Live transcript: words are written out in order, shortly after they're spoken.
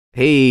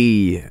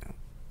Hey,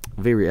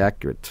 very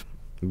accurate.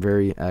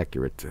 Very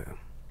accurate.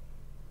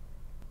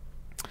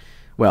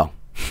 Well,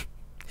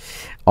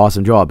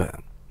 awesome job.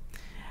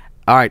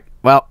 Alright,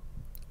 well,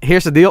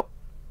 here's the deal.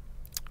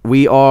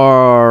 We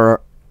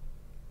are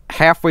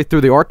halfway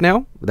through the art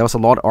now. That was a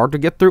lot of art to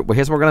get through, but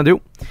here's what we're going to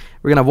do.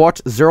 We're going to watch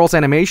Zerl's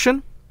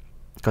animation,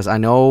 because I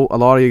know a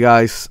lot of you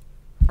guys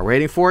are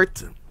waiting for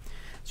it.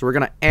 So we're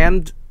going to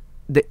end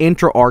the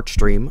intro art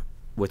stream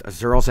with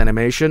Zerl's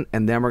animation,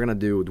 and then we're going to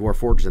do Dwarf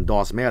Fortress and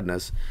DOS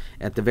Madness.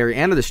 At the very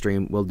end of the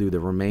stream, we'll do the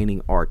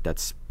remaining art.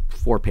 That's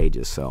 4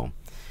 pages, so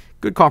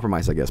good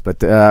compromise, I guess.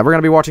 But we're going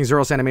to be watching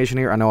Zerl's animation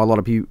here. I know a lot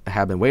of you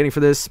have been waiting for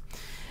this.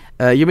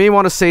 You may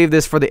want to save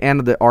this for the end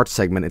of the art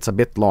segment. It's a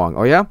bit long.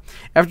 Oh, yeah?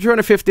 After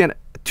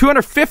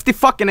 250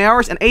 fucking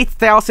hours and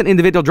 8,000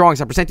 individual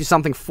drawings, I present you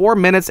something 4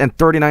 minutes and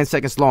 39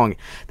 seconds long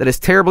that is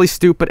terribly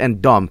stupid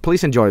and dumb.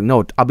 Please enjoy.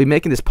 Note, I'll be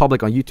making this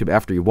public on YouTube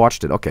after you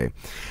watched it. Okay.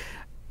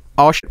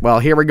 Oh, well,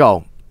 here we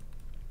go.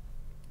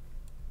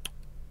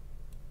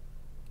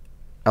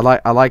 I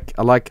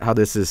like how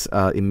this is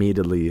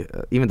immediately.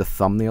 Even the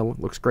thumbnail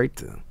looks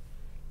great.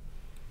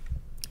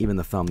 Even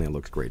the thumbnail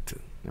looks great.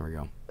 There we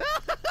go.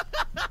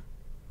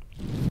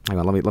 Hang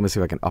on, let me see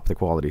if I can up the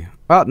quality.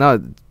 Oh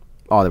no!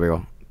 Oh, there we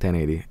go.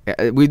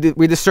 1080.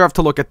 We deserve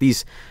to look at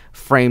these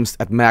frames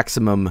at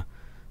maximum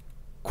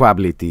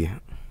quality.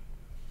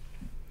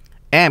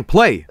 And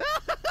play.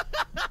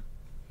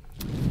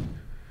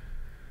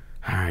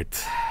 All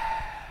right.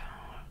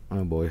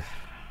 Oh boy.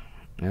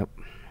 Yep.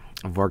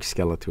 A Varg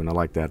skeleton. I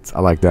like that.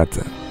 I like that.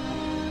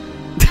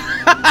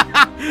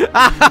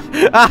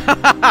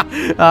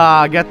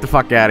 Get the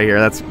fuck out of here.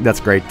 That's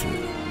great.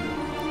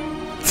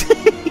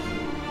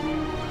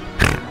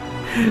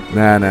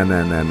 Nah.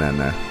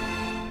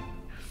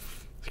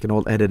 It's like an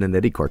old Ed and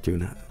Eddie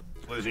cartoon.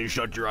 Listen, you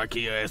shut your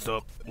IKEA ass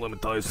up. Let me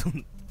tell you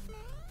something.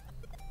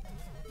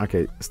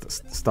 Okay,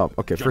 stop.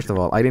 Okay, first of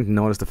all, I didn't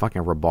notice the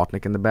fucking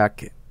Robotnik in the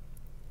back.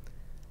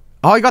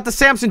 Oh, you got the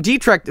Samsung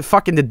G-Track.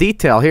 Fucking the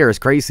detail here is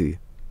crazy.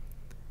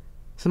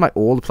 This is my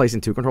old PlayStation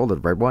 2 controller,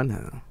 the red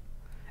one.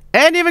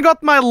 And even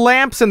got my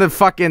lamps in the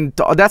fucking...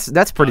 Oh,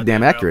 that's pretty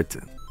damn accurate.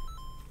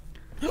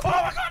 Oh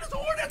my god, it's a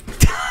hornet!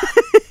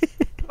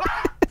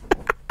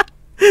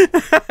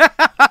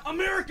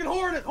 American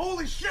Hornet,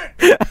 holy shit!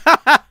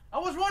 I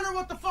was wondering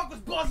what the fuck was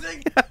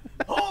buzzing.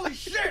 Holy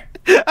shit!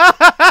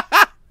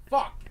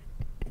 Fuck.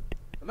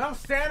 And I'm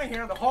standing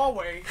here in the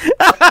hallway,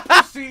 like a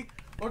pussy,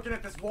 looking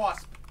at this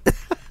wasp.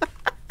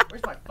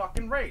 Where's my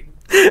fucking raid?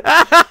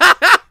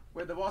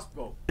 Where'd the wasp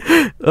go?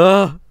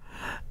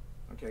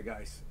 Okay,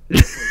 guys.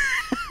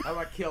 How do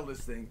I kill this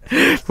thing?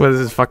 Well,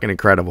 this is fucking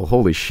incredible.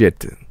 Holy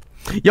shit.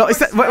 Yo, is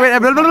that... Wait,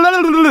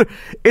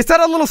 is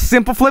that a little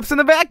simple flips in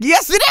the back?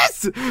 Yes, it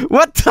is!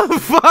 What the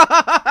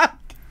fuck?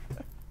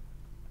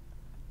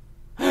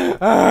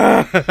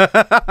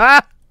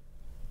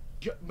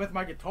 With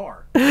my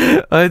guitar.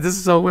 This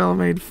is so well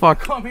made.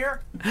 Fuck. Come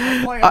here.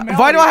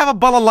 Why do I have a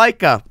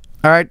balalaika?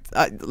 Alright,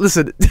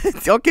 listen.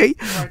 Okay.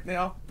 Right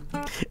now.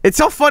 It's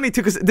so funny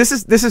too, because this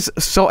is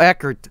so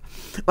accurate.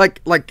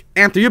 Like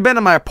Anthony, you've been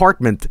in my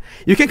apartment.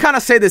 You can kind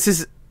of say this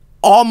is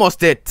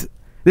almost it.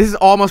 This is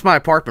almost my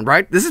apartment,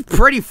 right? This is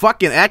pretty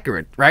fucking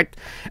accurate, right?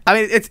 I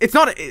mean, it's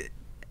not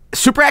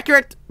super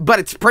accurate, but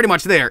it's pretty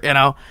much there, you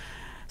know?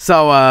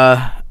 So,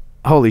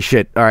 holy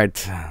shit.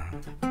 Alright.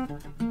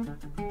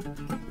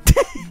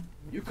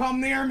 You come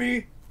near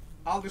me,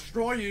 I'll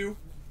destroy you.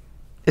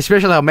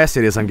 Especially how messy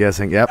it is, I'm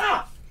guessing. Yep.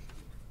 Ah!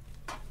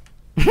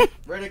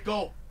 Where'd it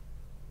go?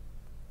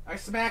 I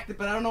smacked it,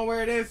 but I don't know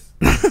where it is.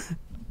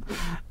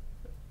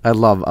 I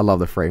love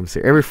the frames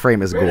here. Every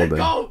frame is golden. Where'd it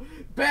go?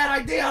 Bad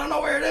idea, I don't know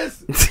where it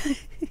is.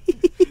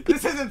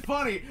 This isn't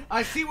funny.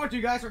 I see what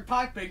you guys are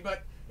typing,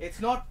 but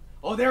it's not.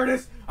 Oh, there it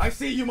is. I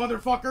see you,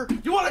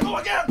 motherfucker. You want to go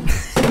again?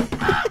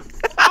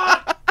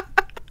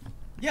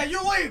 Yeah,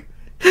 you leave.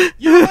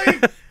 You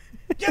leave.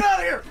 Get out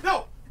of here.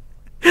 No.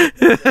 I'm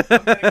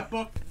getting a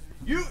book.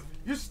 You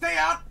stay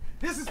out.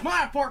 This is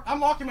my apartment. I'm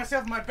locking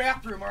myself in my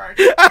bathroom, alright?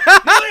 You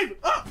leave!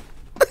 Oh.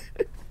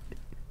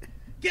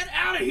 Get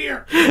out of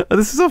here!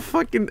 This is so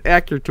fucking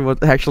accurate to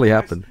what actually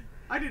happened.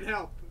 I did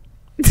help.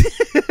 He's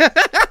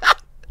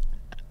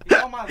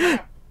on my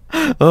lap.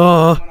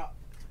 Oh.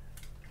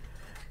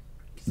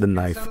 The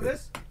knife. Some of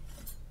this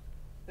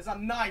is a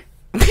knife.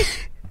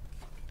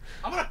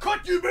 I'm gonna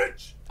cut you,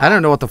 bitch! I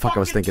don't know what the fuck I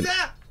was thinking.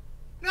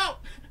 No!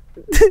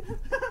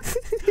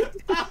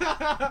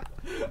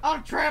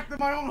 I'm trapped in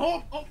my own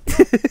home. Oh.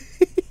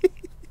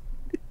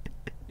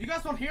 You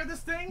guys don't hear this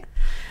thing?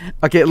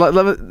 Okay,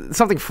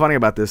 something funny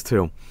about this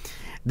too.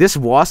 This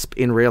wasp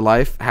in real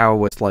life, how it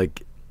was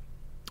like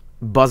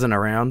buzzing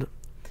around.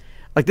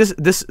 Like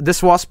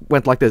this wasp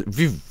went like this,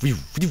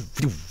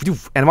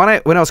 and when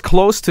I was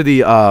close to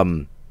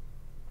the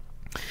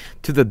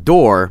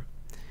door,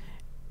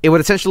 it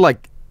would essentially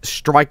like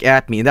strike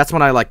at me, and that's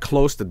when I like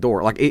closed the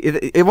door. Like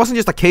it wasn't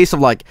just a case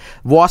of like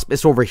wasp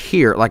is over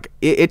here. Like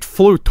it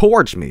flew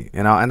towards me,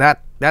 you know, and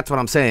that's what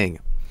I'm saying.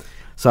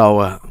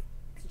 So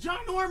it's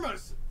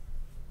ginormous.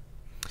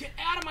 Get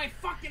out of my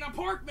fucking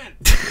apartment!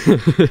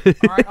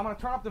 Alright, I'm gonna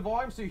turn up the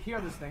volume so you hear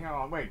this thing. Hang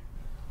on, wait.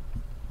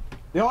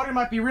 The audio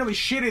might be really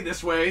shitty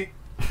this way,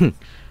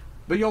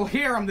 but you'll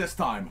hear him this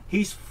time.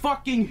 He's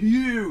fucking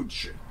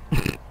huge.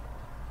 Here's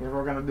what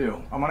we're gonna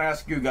do. I'm gonna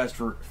ask you guys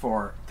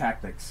for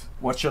tactics.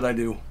 What should I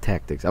do?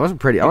 Tactics. I was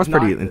pretty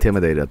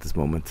intimidated at this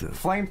moment.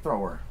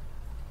 Flamethrower.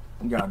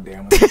 God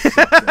damn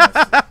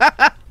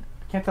it.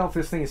 Can't tell if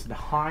this thing is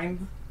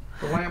behind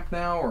the lamp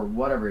now or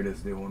whatever it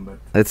is doing, but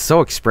it's so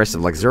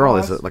expressive. Like Zerl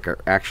is like an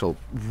actual,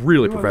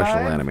 really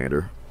professional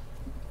animator.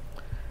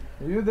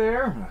 Are you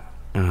there?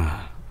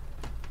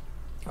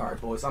 Alright,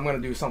 boys, I'm gonna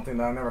do something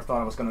that I never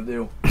thought I was gonna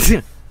do.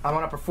 I'm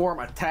gonna perform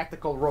a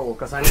tactical role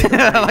because I need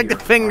I like the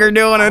finger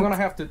doing it. I'm gonna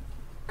have to,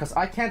 because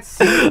I can't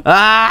see.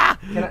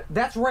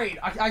 That's raid.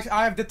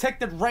 I have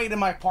detected raid in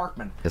my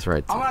apartment. That's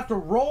right. I'm gonna have to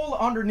roll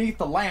underneath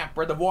the lamp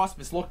where the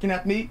wasp is looking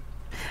at me.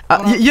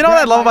 You know what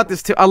I love about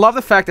this too? I love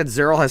the fact that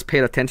Zerl has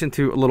paid attention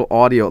to a little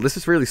audio. This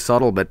is really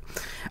subtle, but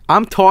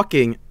I'm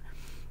talking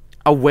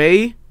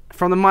away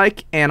from the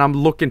mic and I'm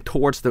looking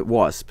towards the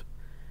wasp.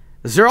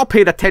 Zerl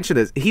paid attention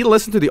to this. He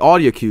listened to the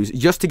audio cues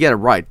just to get it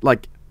right.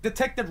 Like,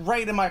 detected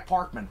raid in my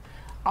apartment.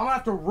 I'm gonna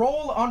have to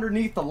roll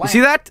underneath the lamp. You see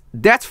that?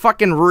 That's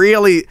fucking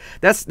really.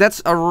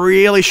 That's a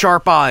really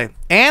sharp eye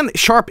and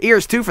sharp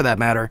ears too, for that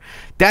matter.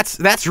 That's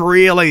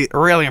really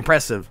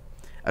impressive.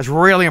 That's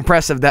really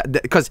impressive. That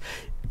because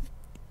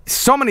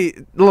so many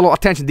little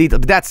attention detail.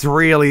 But that's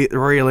really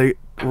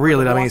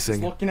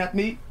amazing. Looking at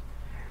me.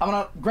 I'm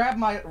gonna grab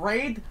my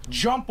raid,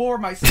 jump over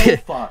my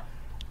sofa,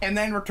 and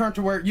then return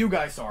to where you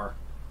guys are.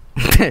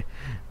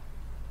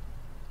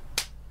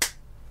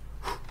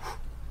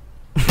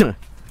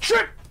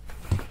 Shit!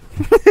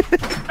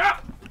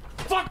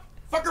 Fuck!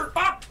 Fucker!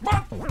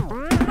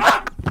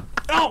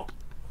 Oh!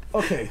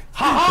 Okay.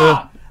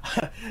 Ha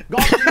ha!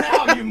 Got you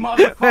now, you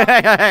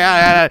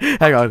motherfucker!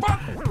 Hang on.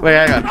 Wait,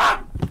 hang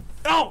on.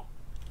 Oh!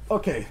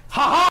 Okay.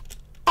 Ha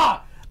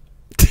ha!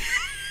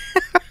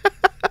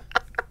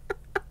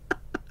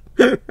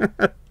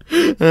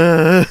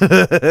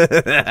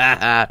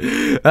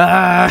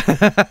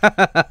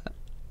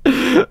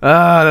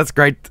 That's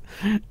great.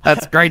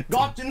 That's great.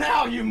 Got you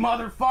now, you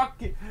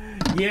motherfucker!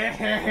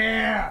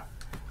 Yeah!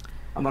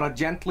 I'm gonna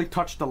gently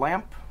touch the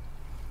lamp.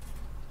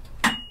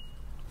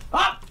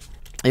 Ah!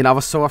 You know, I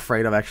was so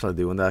afraid of actually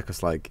doing that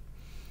because, like,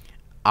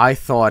 I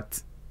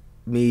thought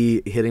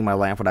me hitting my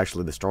lamp would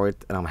actually destroy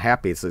it, and I'm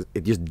happy it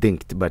just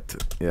dinked, but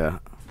yeah.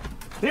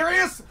 There he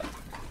is!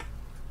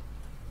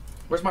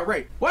 Where's my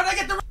raid? Where did I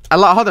get the raid? I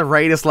love how the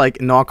raid is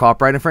like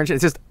non-copyright infringement.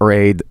 It's just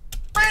raid.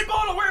 Raid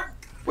bottle,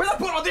 where's that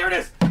bottle? There it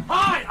is!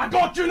 Hi! I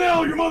got you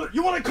now, your mother!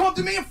 You wanna come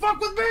to me and fuck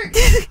with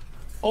me?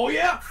 Oh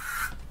yeah?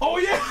 Oh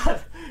yeah!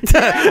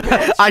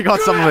 Yeah, I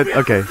got some of it,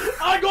 okay.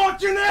 I got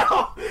you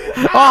now!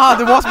 Oh,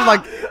 the wasp was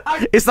like,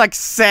 it's like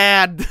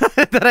sad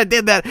that I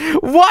did that.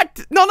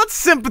 What? No, not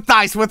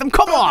sympathize with him,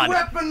 come on!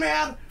 Weapon,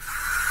 man!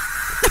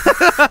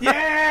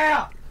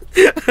 Yeah!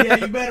 Yeah,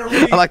 you better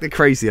leave. I like the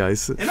crazy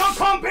eyes. And don't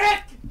come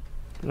back!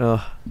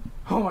 Oh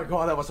my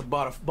god, that was a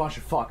bunch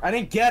of fuck. I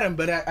didn't get him,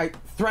 but I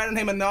threatened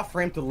him enough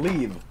for him to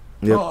leave.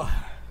 Yep. Oh,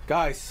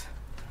 guys.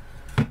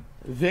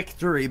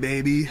 Victory,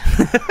 baby.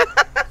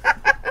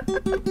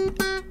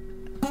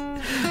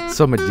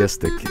 So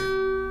majestic.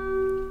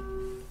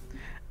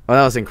 Oh,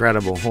 that was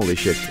incredible. Holy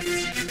shit.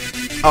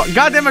 Oh,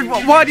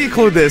 goddammit, why do you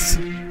include this?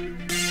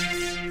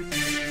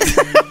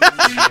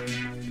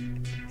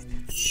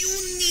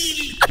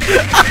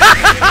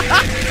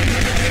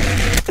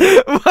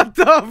 What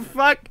the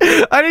fuck?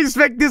 I didn't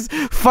expect this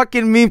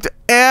fucking meme to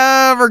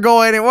ever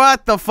go in.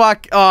 What the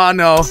fuck? Oh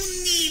no.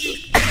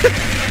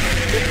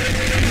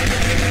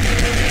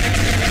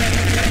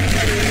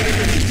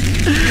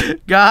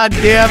 God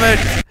damn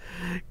it.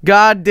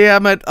 God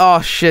damn it.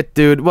 Oh shit,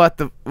 dude. What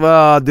the...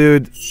 Oh,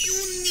 dude.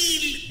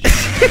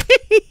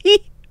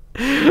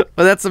 Well,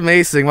 that's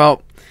amazing.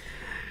 Well,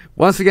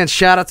 once again,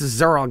 shout out to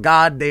Zerl.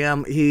 God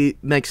damn, he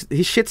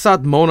shits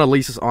out Mona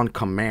Lisas on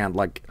command.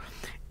 Like,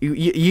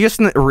 you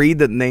just read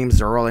the name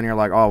Zerl and you're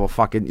like, oh, well,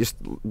 fucking,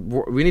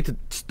 we need to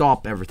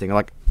stop everything.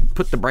 Like,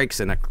 put the brakes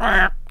in it.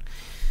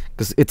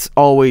 Because it's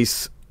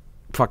always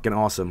fucking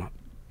awesome.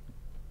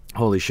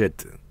 Holy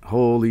shit.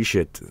 Holy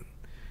shit.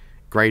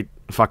 Great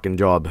fucking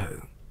job.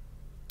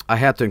 I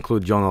had to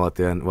include Jonah at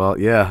the end. Well,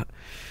 yeah.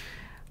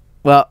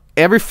 Well,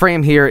 every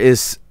frame here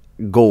is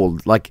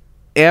gold. Like,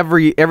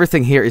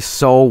 everything here is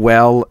so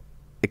well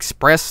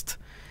expressed.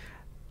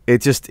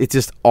 It's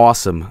just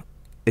awesome.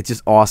 It's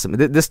just awesome.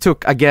 This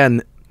took,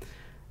 again,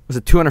 was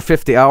it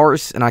 250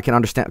 hours? And I can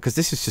understand, because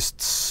this is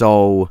just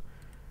so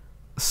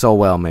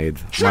well made.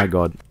 My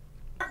god.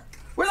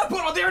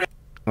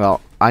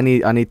 Well, I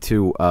need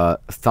to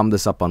thumb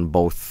this up on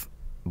both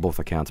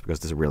accounts because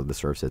this really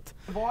deserves it.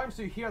 The volume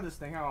so you hear this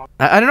thing.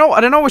 I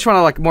don't know which one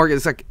I like more.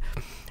 It's like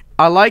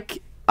I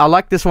like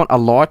this one a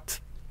lot,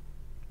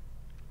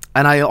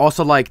 and I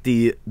also like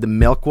the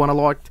milk one a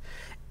lot.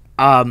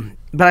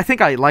 But I think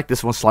I like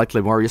this one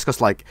slightly more just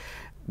because like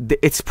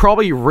it's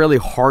probably really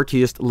hard to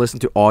just listen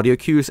to audio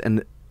cues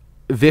and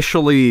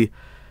visually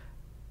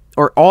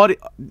or audio.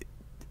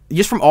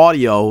 just from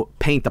audio,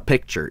 paint a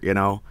picture, you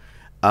know.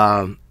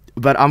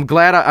 But I'm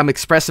glad I'm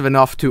expressive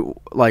enough to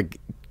like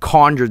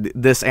conjure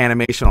this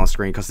animation on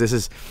screen, because this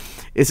is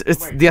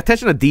it's the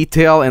attention to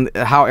detail and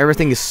how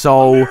everything is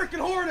so,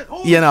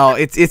 you know,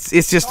 it's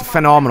just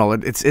phenomenal.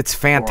 It's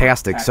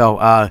fantastic. So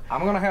I'm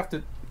gonna have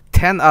to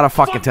 10 out of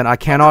fucking 10. I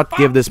cannot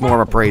give this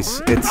more of a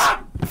praise. It's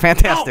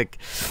fantastic.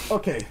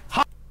 Okay.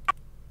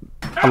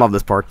 I love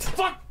this part.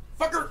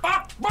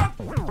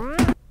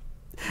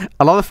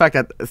 I love the fact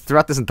that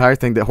throughout this entire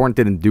thing, the horn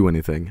didn't do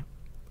anything.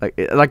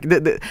 Like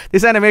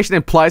this animation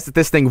implies that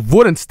this thing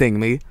wouldn't sting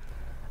me.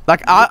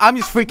 Like I'm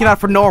just freaking out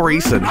for no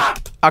reason.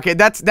 Okay,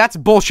 that's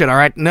bullshit. All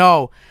right,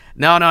 no.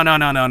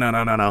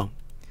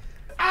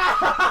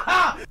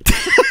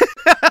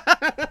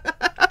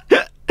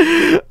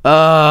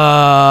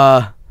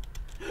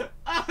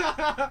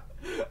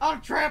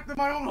 I'm trapped in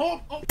my own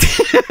home.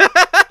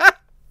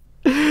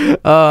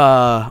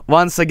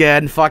 Once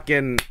again,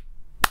 fucking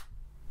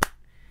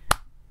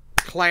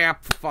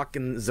clap,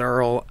 fucking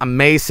Zerl.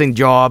 Amazing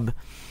job.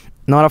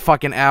 Not a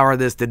fucking hour.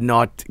 This did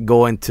not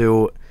go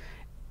into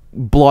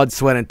blood,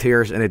 sweat, and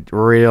tears, and it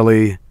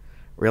really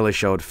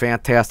showed.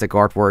 Fantastic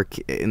artwork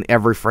in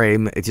every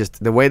frame. It's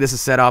just the way this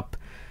is set up.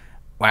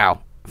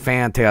 Wow,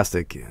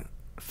 fantastic.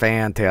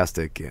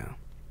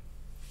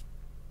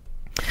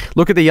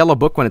 Look at the yellow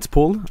book when it's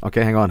pulled.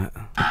 Okay, hang on.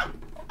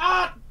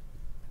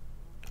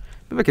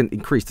 Maybe I can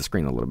increase the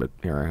screen a little bit.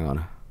 Here, hang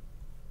on.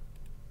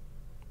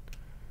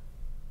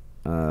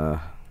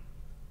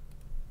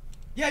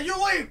 Yeah, you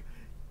leave.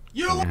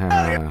 You leave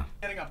out here.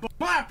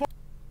 My apartment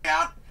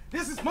out.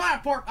 This is my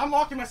apartment. I'm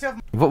locking myself.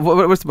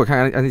 What's the book?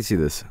 I need to see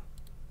this.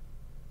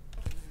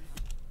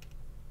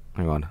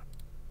 Hang on.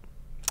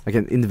 I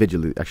can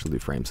individually actually do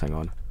frames. Hang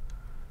on.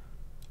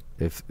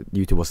 If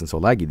YouTube wasn't so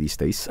laggy these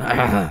days.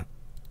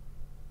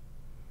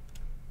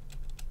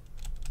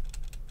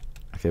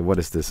 Okay, what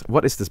is this?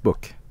 What is this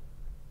book?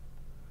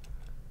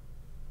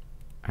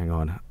 Hang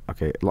on.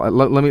 Okay,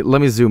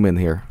 let me zoom in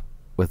here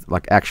with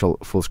like actual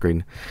full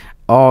screen.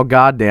 Oh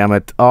god damn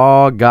it!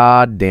 Oh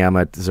god damn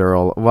it,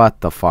 Zerl!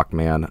 What the fuck,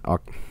 man? Oh.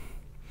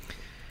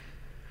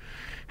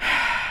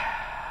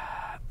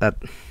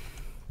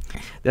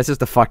 That's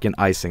just the fucking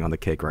icing on the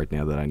cake right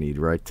now that I need,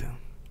 right?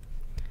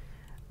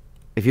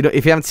 If you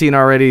haven't seen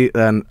already,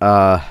 then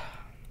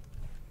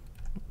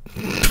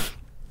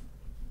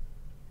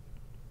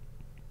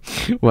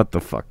what the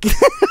fuck?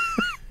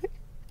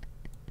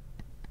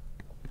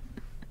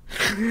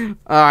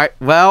 Alright,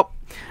 well,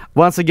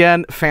 once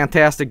again,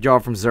 fantastic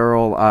job from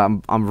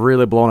Zerl. I'm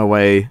really blown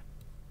away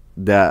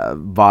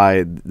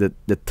by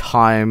the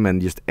time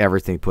and just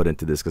everything put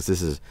into this, because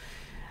this is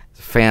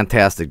a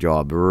fantastic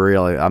job,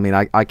 really. I mean,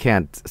 I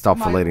can't stop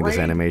filleting this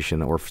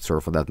animation, or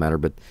Surf for that matter,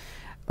 but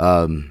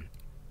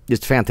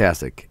just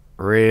fantastic.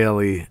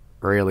 Really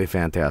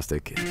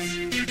fantastic.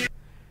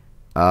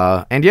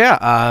 And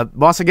yeah,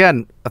 once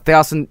again,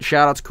 1,000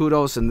 shoutouts,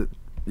 kudos, and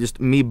just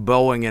me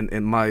bowing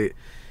in my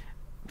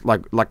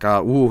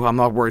ooh, I'm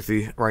not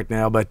worthy right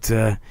now, but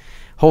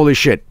holy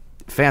shit,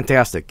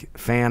 fantastic,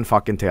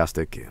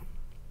 fan-fucking-tastic.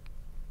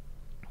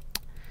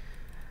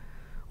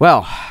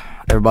 Well,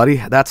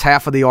 everybody, that's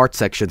half of the art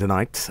section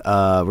tonight.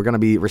 We're gonna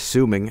be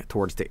resuming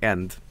towards the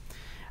end,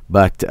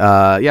 but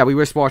yeah, we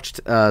just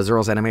watched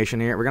Zerl's animation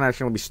here. We're gonna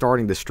actually be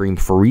starting the stream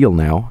for real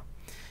now,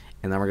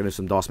 and then we're gonna do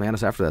some DOS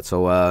Manus after that.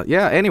 So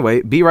yeah,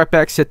 anyway, be right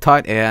back, sit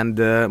tight, and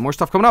more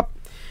stuff coming up.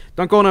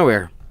 Don't go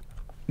nowhere.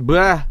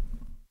 Blah.